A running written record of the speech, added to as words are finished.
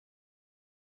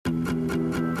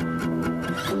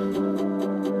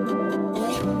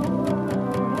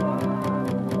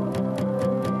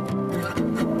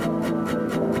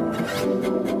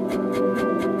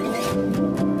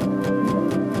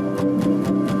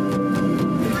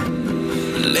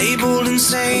Labeled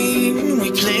insane,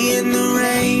 we play in the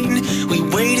rain. We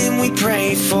wait and we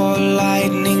pray for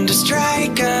lightning to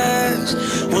strike us.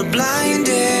 We're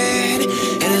blinded,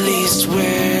 at least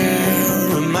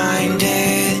we're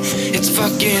reminded. It's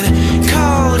fucking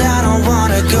cold, I don't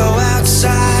wanna go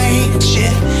outside.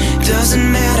 Shit,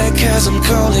 doesn't matter cause I'm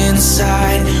cold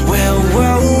inside. Well,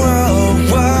 whoa, whoa,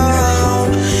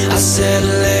 whoa, I said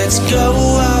let's go,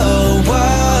 whoa, whoa.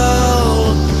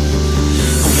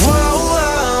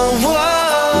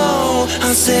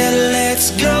 I said let's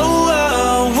go,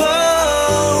 whoa,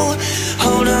 whoa.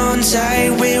 Hold on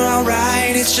tight, we're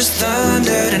alright. It's just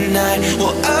thunder tonight.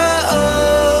 Whoa, oh,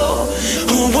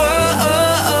 oh, whoa,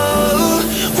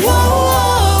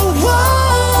 whoa,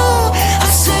 whoa. I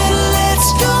said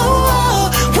let's go,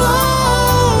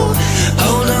 whoa.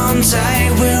 Hold on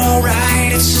tight, we're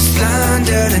alright. It's just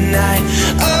thunder tonight.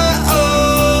 Oh,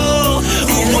 oh,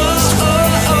 whoa, whoa,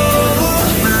 whoa.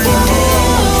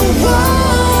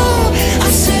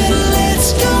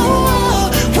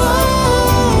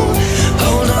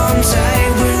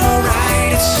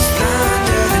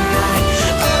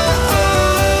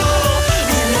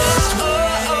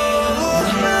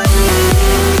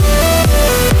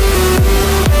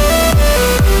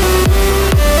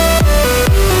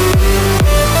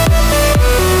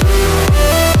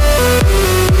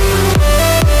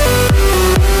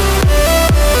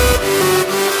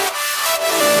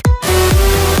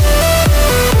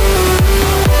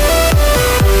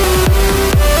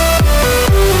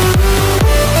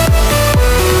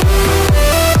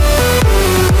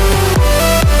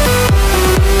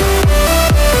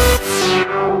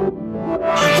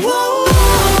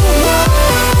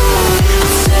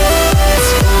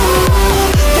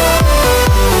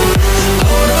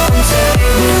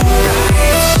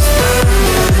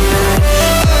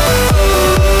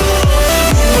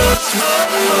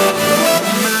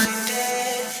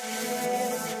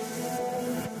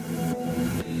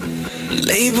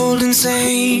 Labeled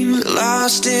insane,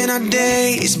 lost in our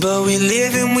days, but we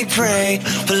live and we pray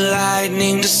for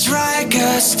lightning to strike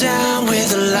us down. With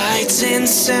the lights and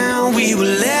sound, we were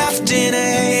left in a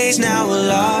haze. Now we're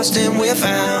lost and we're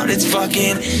found. It's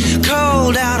fucking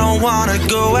cold, I don't wanna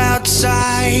go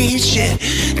outside. Shit,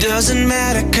 doesn't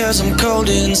matter cause I'm cold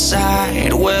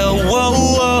inside. Well, whoa,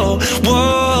 whoa,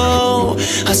 whoa,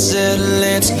 I said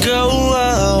let's go,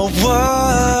 whoa,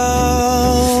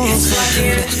 whoa. It's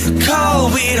fucking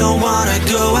cold, we don't wanna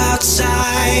go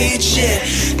outside. Shit,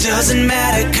 doesn't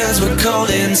matter cause we're cold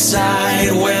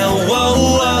inside. Well, whoa,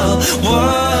 whoa,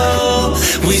 whoa,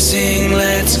 we sing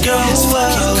let's go, whoa,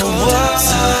 whoa.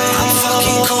 I'm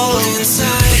fucking cold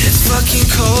inside. It's fucking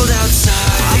cold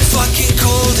outside. I'm fucking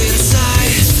cold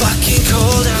inside. It's fucking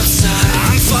cold outside.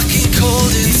 I'm fucking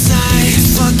cold inside.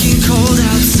 It's fucking cold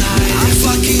outside. I'm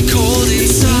fucking cold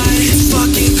inside. It's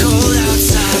fucking cold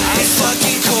outside. I'm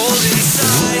fucking cold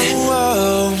inside.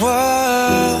 Whoa,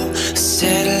 whoa,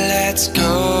 said let's go.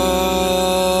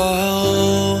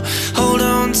 Hold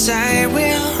on tight,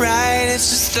 we're right. It's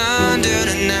just thunder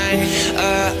tonight.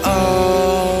 Oh.